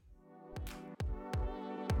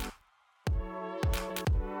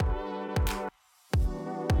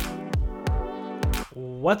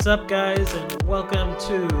What's up, guys, and welcome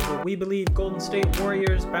to the We Believe Golden State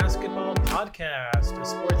Warriors Basketball Podcast, a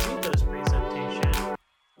Sports Ethos presentation.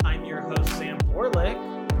 I'm your host, Sam Borlick.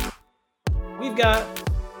 We've got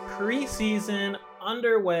preseason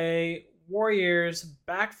underway, Warriors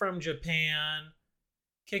back from Japan,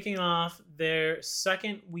 kicking off their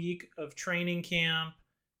second week of training camp.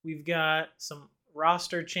 We've got some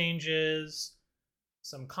roster changes,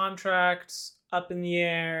 some contracts up in the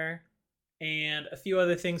air, and a few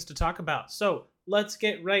other things to talk about. So let's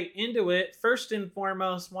get right into it. First and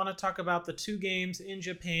foremost, want to talk about the two games in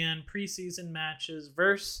Japan, preseason matches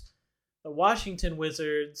versus the Washington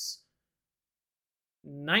Wizards.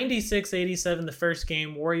 96-87 the first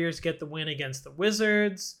game. Warriors get the win against the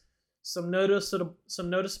Wizards. Some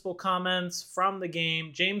noticeable comments from the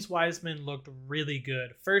game. James Wiseman looked really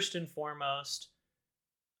good. First and foremost,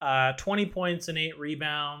 20 points and 8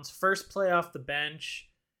 rebounds. First play off the bench.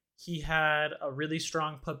 He had a really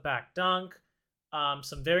strong putback dunk,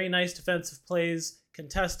 some very nice defensive plays,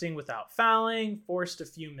 contesting without fouling, forced a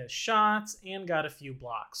few missed shots, and got a few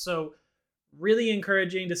blocks. So really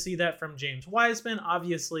encouraging to see that from James Wiseman.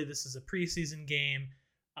 Obviously, this is a preseason game,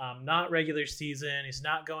 not regular season. He's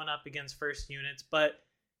not going up against first units, but,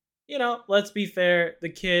 let's be fair. The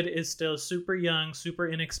kid is still super young, super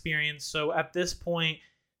inexperienced. So at this point,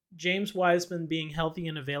 James Wiseman being healthy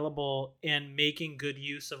and available and making good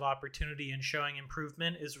use of opportunity and showing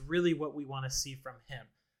improvement is really what we want to see from him.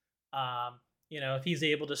 If he's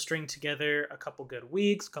able to string together a couple good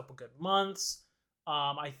weeks, a couple good months,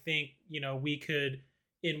 I think, we could,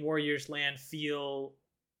 in Warriors land, feel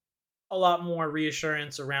a lot more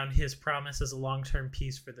reassurance around his promise as a long-term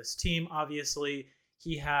piece for this team. Obviously,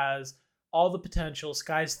 he has all the potential.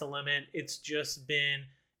 Sky's the limit. It's just been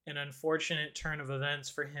an unfortunate turn of events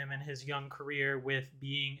for him in his young career with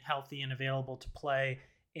being healthy and available to play,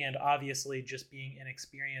 and obviously just being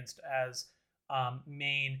inexperienced as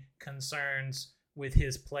main concerns with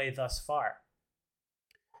his play thus far.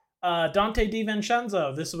 Dante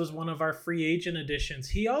DiVincenzo, this was one of our free agent additions.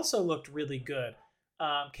 He also looked really good.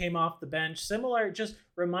 Came off the bench, similar, just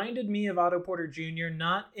reminded me of Otto Porter Jr.,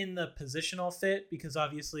 not in the positional fit, because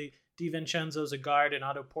obviously DiVincenzo's a guard and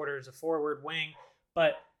Otto Porter is a forward wing,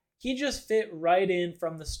 but he just fit right in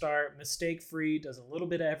from the start, mistake-free, does a little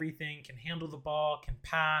bit of everything, can handle the ball, can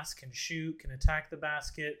pass, can shoot, can attack the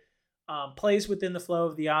basket, plays within the flow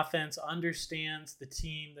of the offense, understands the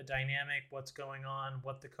team, the dynamic, what's going on,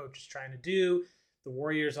 what the coach is trying to do, the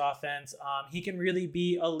Warriors offense. He can really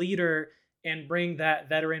be a leader and bring that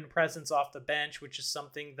veteran presence off the bench, which is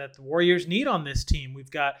something that the Warriors need on this team.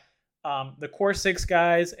 We've got the core 6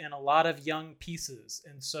 guys and a lot of young pieces.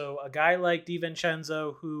 And so a guy like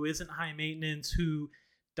DiVincenzo, who isn't high maintenance, who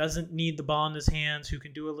doesn't need the ball in his hands, who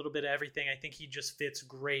can do a little bit of everything, I think he just fits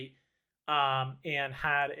great and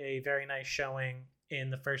had a very nice showing in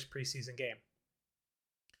the first preseason game.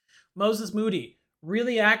 Moses Moody,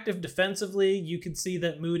 really active defensively. You could see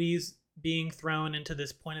that Moody's being thrown into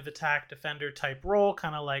this point of attack defender type role,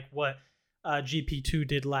 kind of like what GP2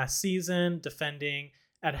 did last season, defending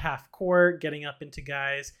at half court, getting up into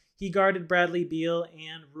guys. He guarded Bradley Beal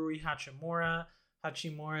and Rui Hachimura.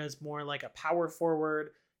 Hachimura is more like a power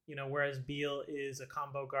forward, whereas Beal is a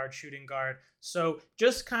combo guard, shooting guard. So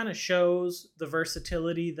just kind of shows the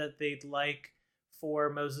versatility that they'd like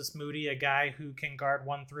for Moses Moody, a guy who can guard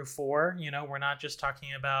 1 through 4. We're not just talking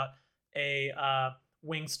about a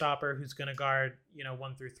wing stopper who's going to guard,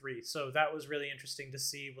 1 through 3. So that was really interesting to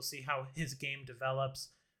see. We'll see how his game develops.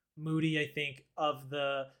 Moody, I think, of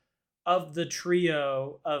the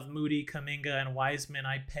trio of Moody, Kuminga, and Wiseman,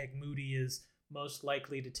 I peg Moody is most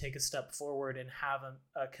likely to take a step forward and have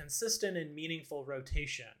a consistent and meaningful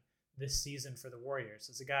rotation this season for the Warriors.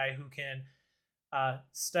 As a guy who can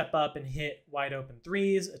step up and hit wide open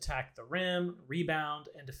threes, attack the rim, rebound,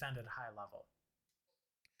 and defend at a high level.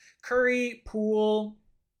 Curry, Poole,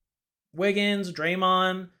 Wiggins,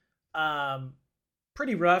 Draymond,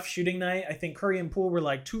 pretty rough shooting night. I think Curry and Poole were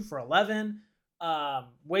like 2 for 11.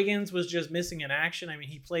 Wiggins was just missing in action. I mean,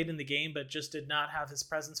 he played in the game, but just did not have his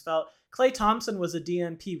presence felt. Klay Thompson was a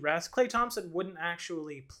DNP rest. Klay Thompson wouldn't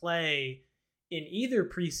actually play in either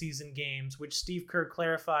preseason games, which Steve Kerr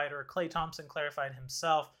clarified, or Klay Thompson clarified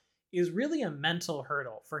himself, is really a mental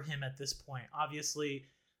hurdle for him at this point. Obviously,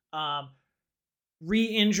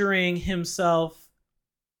 re-injuring himself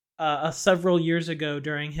several years ago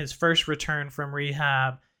during his first return from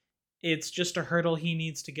rehab, it's just a hurdle he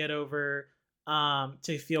needs to get over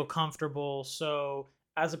to feel comfortable. So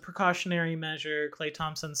as a precautionary measure, Klay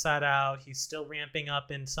Thompson sat out. He's still ramping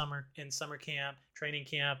up in summer camp, training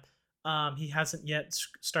camp. He hasn't yet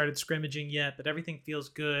started scrimmaging yet, but everything feels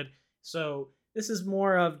good. So This is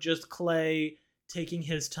more of just Clay taking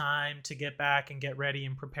his time to get back and get ready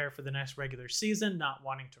and prepare for the next regular season, not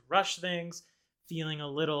wanting to rush things, feeling a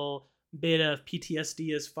little bit of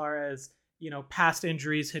PTSD as far as, past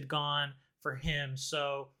injuries had gone for him.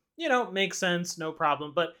 So, makes sense, no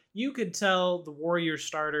problem. But you could tell the Warriors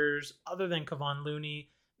starters, other than Kevon Looney,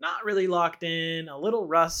 not really locked in, a little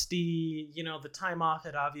rusty. The time off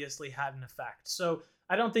had obviously had an effect. So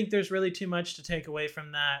I don't think there's really too much to take away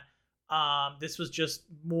from that. This was just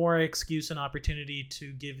more excuse and opportunity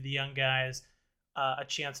to give the young guys a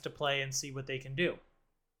chance to play and see what they can do.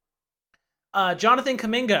 Jonathan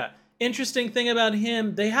Kuminga. Interesting thing about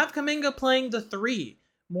him, they have Kuminga playing the 3,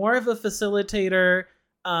 more of a facilitator.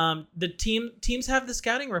 The teams have the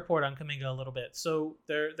scouting report on Kuminga a little bit, so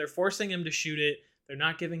they're forcing him to shoot it. They're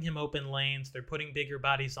not giving him open lanes. They're putting bigger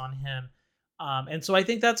bodies on him, and so I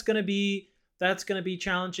think that's going to be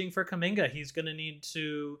challenging for Kuminga. He's going to need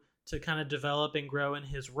to kind of develop and grow in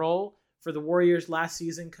his role. For the Warriors last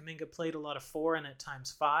season, Kuminga played a lot of 4 and at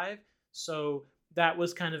times 5, so that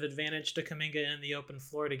was kind of advantage to Kuminga in the open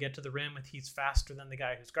floor to get to the rim with he's faster than the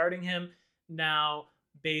guy who's guarding him. Now,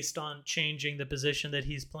 based on changing the position that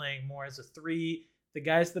he's playing more as a 3, the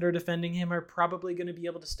guys that are defending him are probably going to be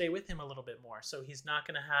able to stay with him a little bit more. So he's not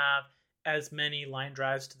going to have as many line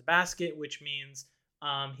drives to the basket, which means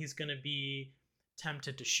he's going to be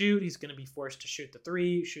tempted to shoot. He's going to be forced to shoot the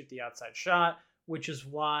 3, shoot the outside shot, which is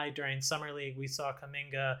why during Summer League we saw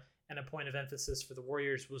Kuminga, and a point of emphasis for the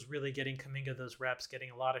Warriors was really getting Kuminga those reps, getting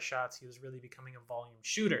a lot of shots. He was really becoming a volume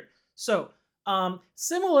shooter. So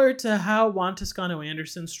similar to how Juan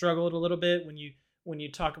Toscano-Anderson struggled a little bit when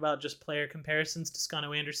you talk about just player comparisons,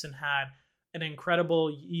 Toscano-Anderson had an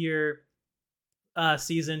incredible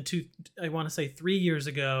season 3 years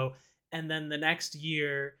ago, and then the next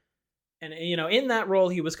year, and in that role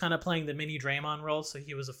he was kind of playing the mini Draymond role, so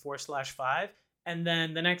he was a 4/5. And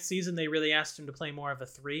then the next season, they really asked him to play more of a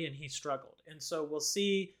 3, and he struggled. And so we'll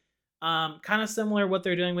see kind of similar what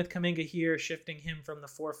they're doing with Kuminga here, shifting him from the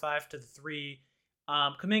 4/5 to the 3.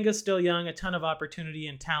 Kuminga's still young, a ton of opportunity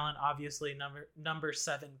and talent, obviously number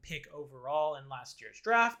 7 pick overall in last year's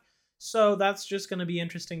draft. So that's just going to be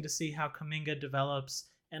interesting to see how Kuminga develops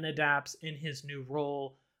and adapts in his new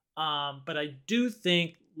role. But I do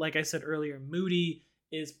think, like I said earlier, Moody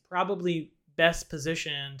is probably best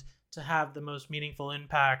positioned to have the most meaningful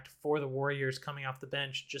impact for the Warriors coming off the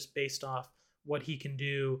bench, just based off what he can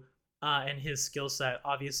do and his skill set.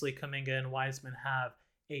 Obviously, Kuminga and Wiseman have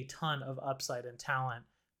a ton of upside and talent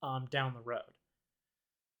down the road.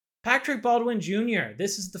 Patrick Baldwin Jr.,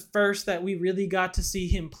 this is the first that we really got to see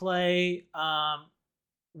him play,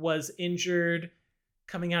 was injured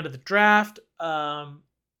coming out of the draft.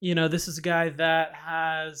 This is a guy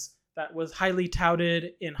that was highly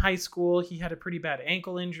touted in high school. He had a pretty bad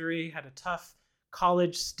ankle injury, had a tough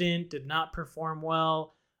college stint, did not perform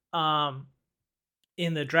well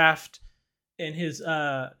in the draft, in his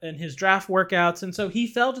draft workouts, and so he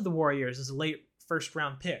fell to the Warriors as a late first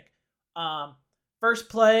round pick. First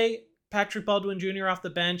play, Patrick Baldwin Jr. off the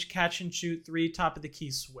bench, catch and shoot 3, top of the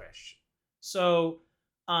key swish. So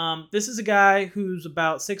this is a guy who's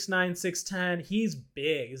about 6'9", 6'10". He's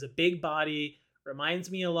big. He's a big body. Reminds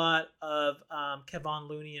me a lot of Kevon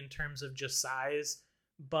Looney in terms of just size,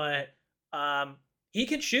 but he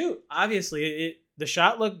can shoot. Obviously, the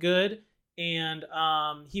shot looked good, and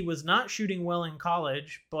he was not shooting well in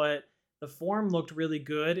college, but the form looked really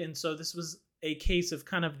good, and so this was a case of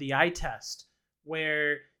kind of the eye test,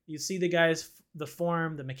 where you see the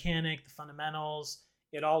form, the mechanic, the fundamentals,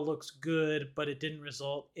 it all looks good, but it didn't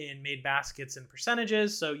result in made baskets and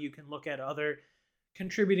percentages, so you can look at other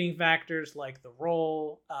contributing factors like the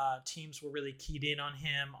role. Teams were really keyed in on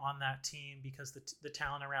him on that team because the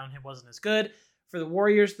talent around him wasn't as good. For the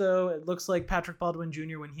Warriors, though, it looks like Patrick Baldwin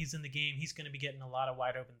Jr., when he's in the game, he's going to be getting a lot of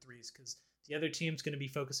wide open 3s because the other team's going to be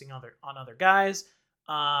focusing on other guys,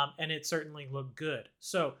 and it certainly looked good.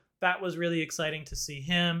 So that was really exciting to see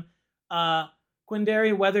him.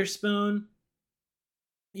 Quindary Weatherspoon,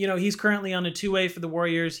 he's currently on a 2-way for the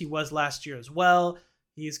Warriors. He was last year as well.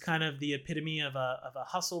 He's kind of the epitome of a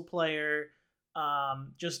hustle player,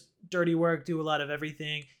 just dirty work, do a lot of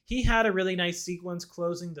everything. He had a really nice sequence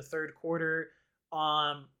closing the third quarter.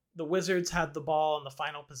 The Wizards had the ball in the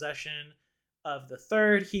final possession of the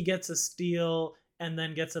third. He gets a steal and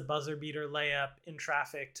then gets a buzzer beater layup in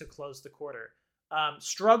traffic to close the quarter.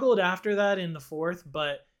 Struggled after that in the fourth,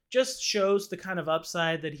 but just shows the kind of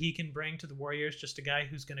upside that he can bring to the Warriors. Just a guy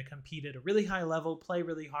who's going to compete at a really high level, play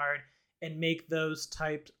really hard, and make those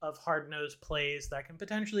types of hard-nosed plays that can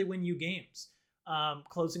potentially win you games.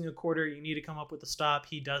 Closing a quarter, you need to come up with a stop.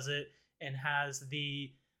 He does it and has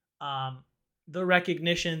the the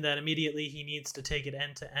recognition that immediately he needs to take it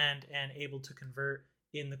end to end and able to convert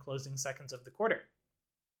in the closing seconds of the quarter.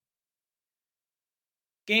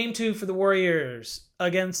 Game 2 for the Warriors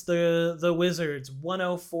against the Wizards,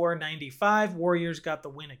 104-95. Warriors got the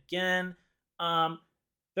win again.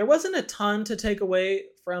 There wasn't a ton to take away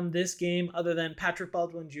from this game other than Patrick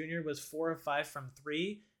Baldwin Jr. was 4 of 5 from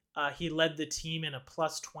 3. He led the team in a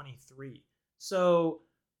plus 23. So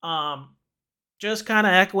just kind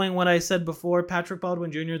of echoing what I said before, Patrick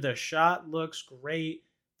Baldwin Jr., the shot looks great.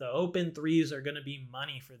 The open threes are going to be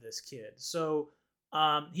money for this kid. So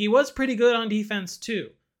he was pretty good on defense too.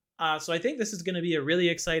 So I think this is going to be a really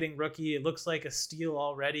exciting rookie. It looks like a steal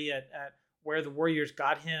already at where the Warriors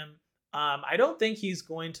got him. I don't think he's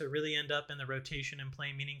going to really end up in the rotation and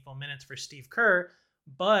play meaningful minutes for Steve Kerr,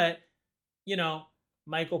 but, you know,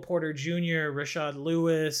 Michael Porter Jr., Rashad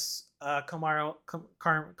Lewis,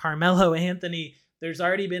 Carmelo Anthony, there's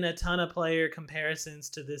already been a ton of player comparisons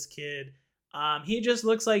to this kid. He just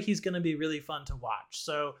looks like he's going to be really fun to watch.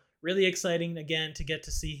 So really exciting, again, to get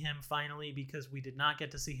to see him finally, because we did not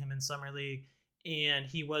get to see him in Summer League, and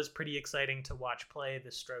he was pretty exciting to watch play.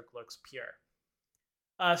 The stroke looks pure.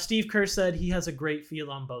 Steve Kerr said he has a great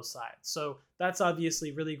feel on both sides. So that's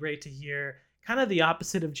obviously really great to hear. Kind of the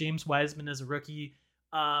opposite of James Wiseman as a rookie.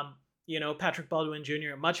 Patrick Baldwin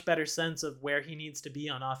Jr., a much better sense of where he needs to be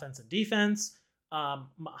on offense and defense.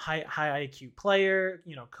 High IQ player,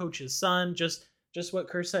 coach's son, just what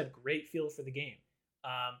Kerr said, great feel for the game.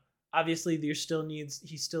 Obviously he still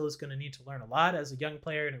is going to need to learn a lot as a young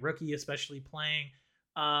player and a rookie, especially playing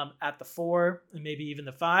at the 4 and maybe even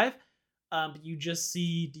the 5. But you just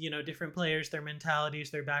see, different players, their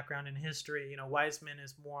mentalities, their background and history. Wiseman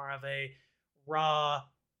is more of a raw,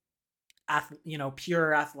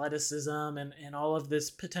 pure athleticism and all of this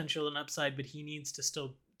potential and upside, but he needs to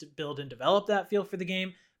still build and develop that feel for the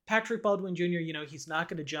game. Patrick Baldwin Jr., he's not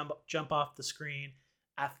going to jump off the screen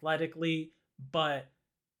athletically, but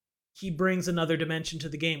he brings another dimension to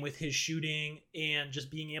the game with his shooting and just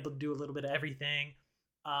being able to do a little bit of everything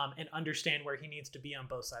and understand where he needs to be on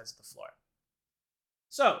both sides of the floor.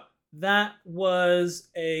 So that was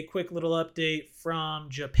a quick little update from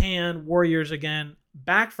Japan. Warriors again,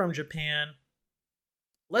 back from Japan.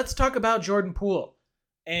 Let's talk about Jordan Poole.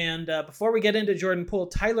 And before we get into Jordan Poole,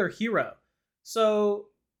 Tyler Hero. So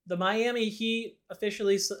the Miami Heat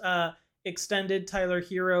officially extended Tyler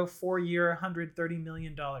Hero 4-year, $130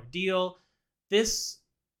 million deal. This,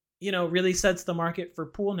 really sets the market for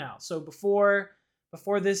Poole now. So before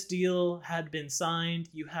this deal had been signed,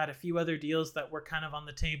 you had a few other deals that were kind of on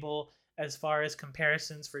the table as far as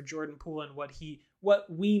comparisons for Jordan Poole and what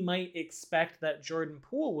we might expect that Jordan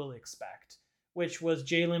Poole will expect, which was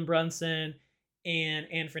Jalen Brunson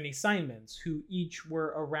and Anthony Simons, who each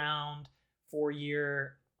were around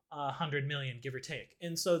 4-year, $100 million, give or take.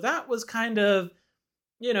 And so that was kind of,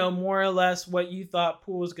 more or less what you thought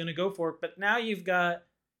Poole was going to go for. But now you've got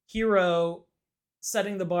Hero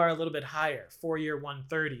setting the bar a little bit higher, 4-year,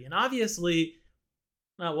 130. And obviously,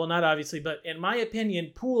 not obviously, but in my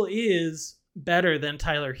opinion, Poole is better than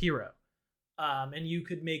Tyler Hero. And you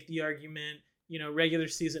could make the argument, regular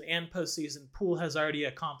season and postseason, Poole has already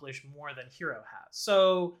accomplished more than Hero has.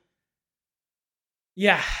 So,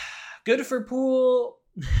 yeah, good for Poole.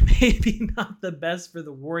 Maybe not the best for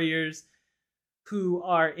the Warriors, who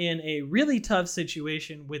are in a really tough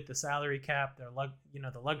situation with the salary cap,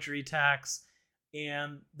 the luxury tax,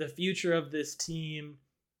 and the future of this team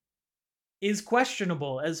is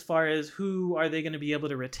questionable as far as who are they going to be able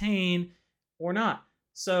to retain or not.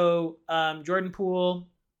 So Jordan Poole,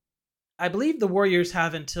 I believe the Warriors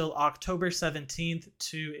have until October 17th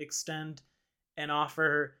to extend an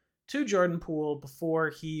offer to Jordan Poole before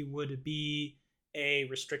he would be a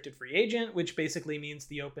restricted free agent, which basically means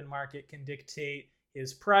the open market can dictate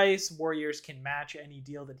his price. Warriors can match any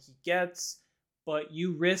deal that he gets, but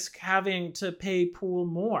you risk having to pay Poole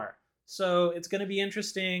more. So it's going to be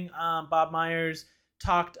interesting. Bob Myers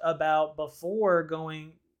talked about before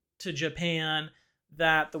going to Japan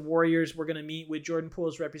that the Warriors were going to meet with Jordan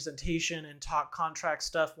Poole's representation and talk contract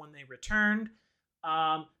stuff when they returned.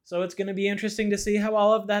 So it's going to be interesting to see how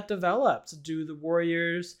all of that develops. Do the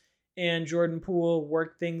Warriors and Jordan Poole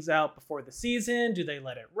work things out before the season? Do they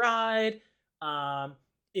let it ride?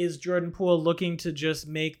 Is Jordan Poole looking to just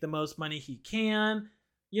make the most money he can?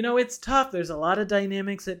 It's tough. There's a lot of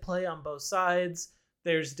dynamics at play on both sides.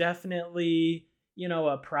 There's definitely,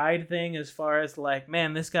 a pride thing as far as like,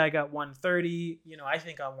 man, this guy got 130. I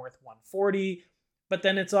think I'm worth 140. But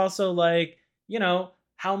then it's also like,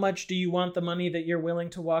 how much do you want the money that you're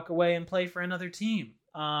willing to walk away and play for another team?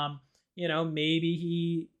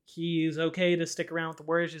 maybe he's okay to stick around with the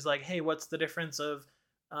Warriors. He's like, hey, what's the difference of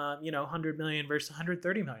 100 million versus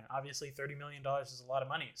 130 million? Obviously, $30 million is a lot of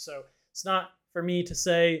money. So it's not for me to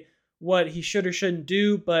say what he should or shouldn't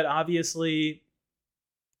do, but obviously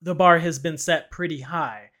the bar has been set pretty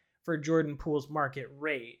high for Jordan Poole's market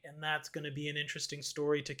rate. And that's going to be an interesting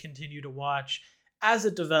story to continue to watch as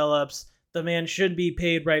it develops. The man should be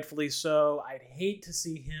paid, rightfully so. I'd hate to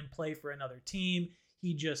see him play for another team.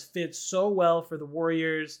 He just fits so well for the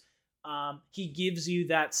Warriors. He gives you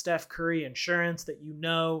that Steph Curry insurance that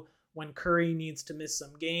when Curry needs to miss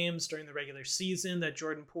some games during the regular season, that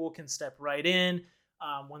Jordan Poole can step right in.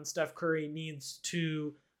 When Steph Curry needs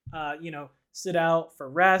to, sit out for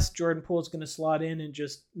rest, Jordan Poole is going to slot in and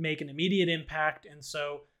just make an immediate impact. And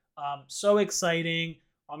so exciting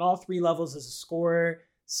on all three levels as a scorer.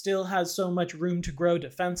 Still has so much room to grow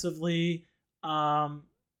defensively. Sky's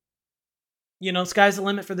the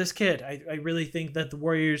limit for this kid. I really think that the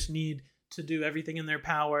Warriors need to do everything in their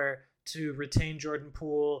power to retain Jordan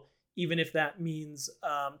Poole, even if that means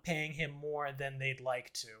paying him more than they'd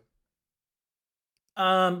like to.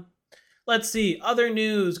 Let's see. Other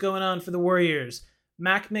news going on for the Warriors.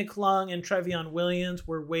 Mac McClung and Trevion Williams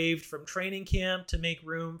were waived from training camp to make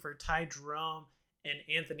room for Ty Jerome and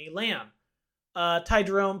Anthony Lamb. Ty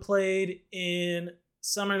Jerome played in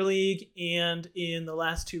Summer League and in the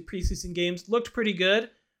last two preseason games. Looked pretty good.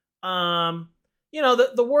 The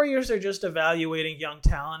Warriors are just evaluating young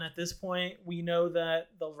talent at this point. We know that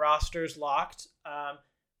the roster's locked.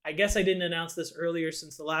 I guess I didn't announce this earlier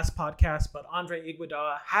since the last podcast, but Andre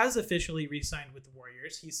Iguodala has officially re-signed with the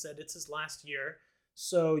Warriors. He said it's his last year.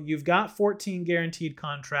 So you've got 14 guaranteed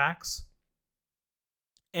contracts.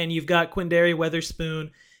 And you've got Quindary Weatherspoon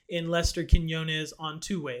and Lester Quinones on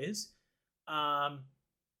two ways. And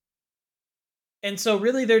so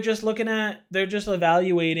really they're just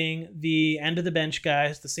evaluating the end of the bench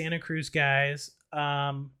guys, the Santa Cruz guys,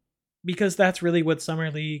 because that's really what Summer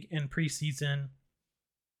League and preseason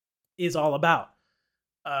is all about.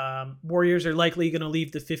 Warriors are likely going to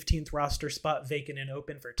leave the 15th roster spot vacant and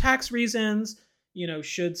open for tax reasons.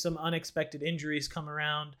 Should some unexpected injuries come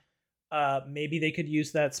around, maybe they could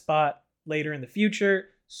use that spot later in the future.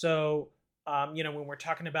 So, when we're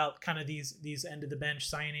talking about kind of these end of the bench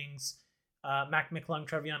signings, Mac McClung,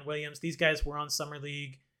 Trevion Williams, these guys were on Summer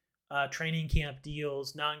League training camp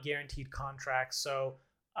deals, non-guaranteed contracts. So,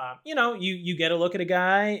 you get a look at a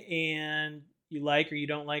guy and you like or you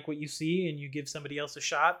don't like what you see, and you give somebody else a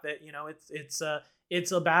shot. That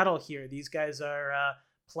it's a battle here. These guys are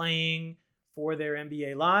playing for their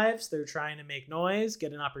NBA lives. They're trying to make noise,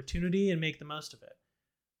 get an opportunity, and make the most of it.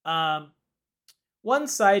 One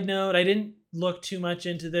side note, I didn't look too much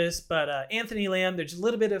into this, but Anthony Lamb, there's a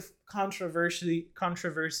little bit of controversy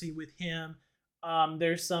with him.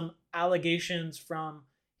 There's some allegations from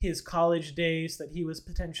his college days that he was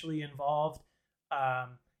potentially involved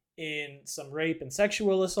in some rape and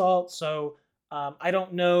sexual assault. So I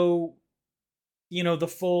don't know, the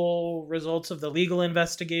full results of the legal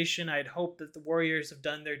investigation. I'd hope that the Warriors have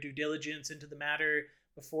done their due diligence into the matter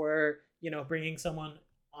before, bringing someone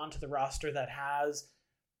onto the roster that has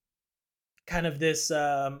kind of this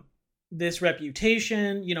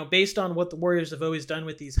reputation, based on what the Warriors have always done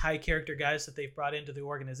with these high character guys that they've brought into the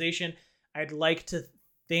organization. I'd like to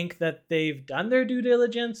think that they've done their due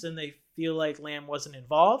diligence and they feel like Lamb wasn't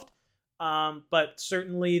involved. But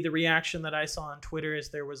certainly the reaction that I saw on Twitter is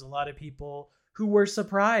there was a lot of people who were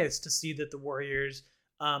surprised to see that the Warriors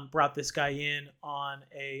brought this guy in on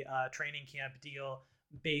a training camp deal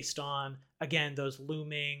based on, again, those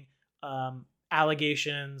looming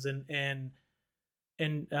allegations and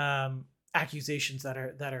accusations that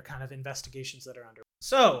are kind of investigations that are under.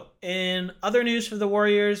 So, in other news for the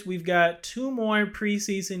Warriors, we've got two more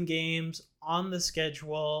preseason games on the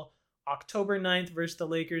schedule. October 9th versus the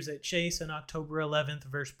Lakers at Chase and October 11th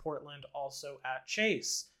versus Portland also at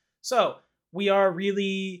Chase. So, we are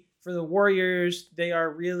really, for the Warriors, they are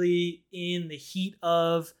really in the heat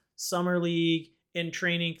of Summer League in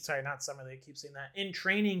training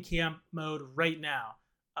camp mode right now.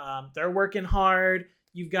 They're working hard.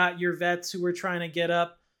 You've got your vets who are trying to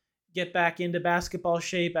get back into basketball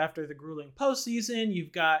shape after the grueling postseason.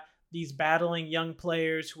 You've got these battling young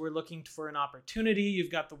players who are looking for an opportunity.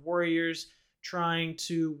 You've got the Warriors trying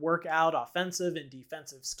to work out offensive and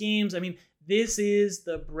defensive schemes. I mean, this is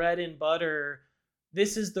the bread and butter.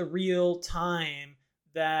 This is the real time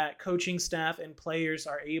that coaching staff and players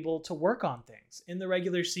are able to work on things. In the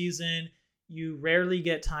regular season, you rarely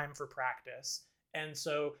get time for practice. And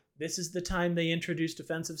so this is the time they introduce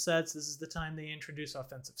defensive sets. This is the time they introduce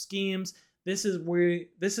offensive schemes. This is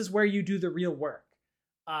where you do the real work.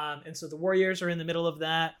 And so the Warriors are in the middle of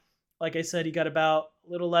that. Like I said, you got about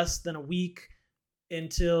a little less than a week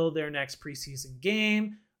until their next preseason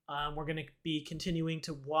game. We're going to be continuing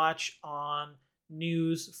to watch on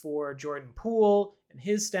news for Jordan Poole and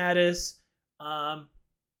his status. But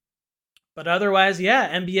otherwise,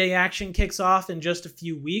 yeah, NBA action kicks off in just a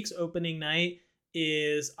few weeks. Opening night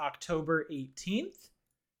is October 18th,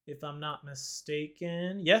 if I'm not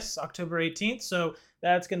mistaken. Yes, October 18th. So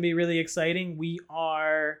that's going to be really exciting. We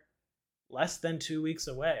are less than 2 weeks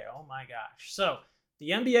away. Oh my gosh. So the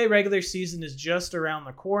NBA regular season is just around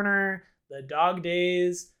the corner. The dog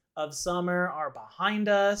days of summer are behind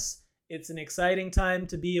us. It's an exciting time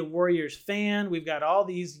to be a Warriors fan. We've got all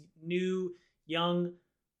these new, young,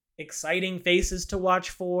 exciting faces to watch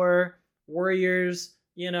for. Warriors,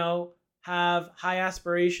 have high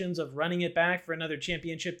aspirations of running it back for another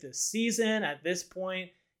championship this season. At this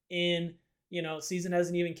point in, season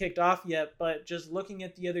hasn't even kicked off yet, but just looking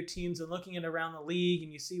at the other teams and looking at around the league,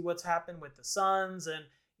 and you see what's happened with the Suns and,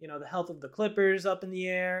 the health of the Clippers up in the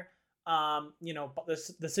air.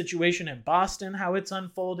 The situation in Boston, how it's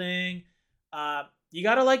unfolding. You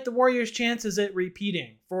got to like the Warriors' chances at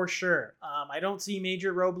repeating, for sure. I don't see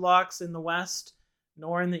major roadblocks in the West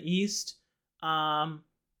nor in the East.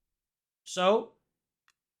 So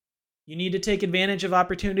you need to take advantage of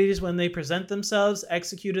opportunities when they present themselves,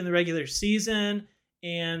 execute in the regular season,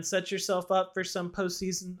 and set yourself up for some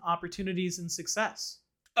postseason opportunities and success.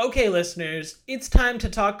 Okay, listeners, it's time to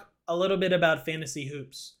talk a little bit about fantasy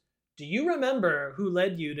hoops. Do you remember who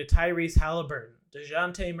led you to Tyrese Halliburton,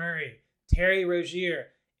 DeJounte Murray, Terry Rozier,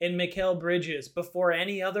 and Mikal Bridges before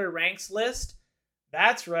any other ranks list?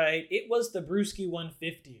 That's right, it was the Brewski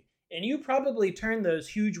 150. And you probably turned those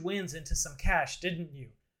huge wins into some cash, didn't you?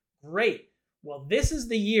 Great. Well, this is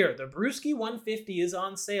the year. The Brewski 150 is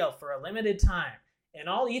on sale for a limited time, and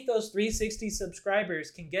all Ethos 360 subscribers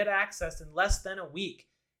can get access in less than a week.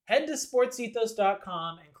 Head to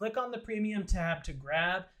sportsethos.com and click on the premium tab to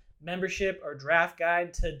grab membership or draft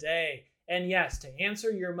guide today. And yes, to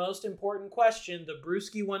answer your most important question, the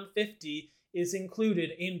Brewski 150 is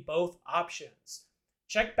included in both options.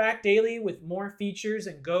 Check back daily with more features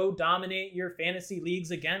and go dominate your fantasy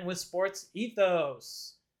leagues again with Sports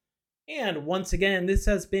Ethos. And once again, this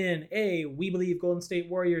has been a We Believe Golden State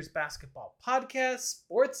Warriors basketball podcast,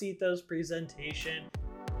 Sports Ethos presentation.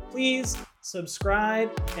 Please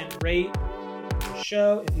subscribe and rate the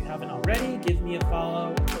show if you haven't already. Give me a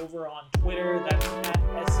follow over on Twitter. That's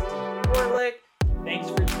 @SDHorlick. Thanks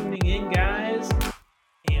for tuning in, guys.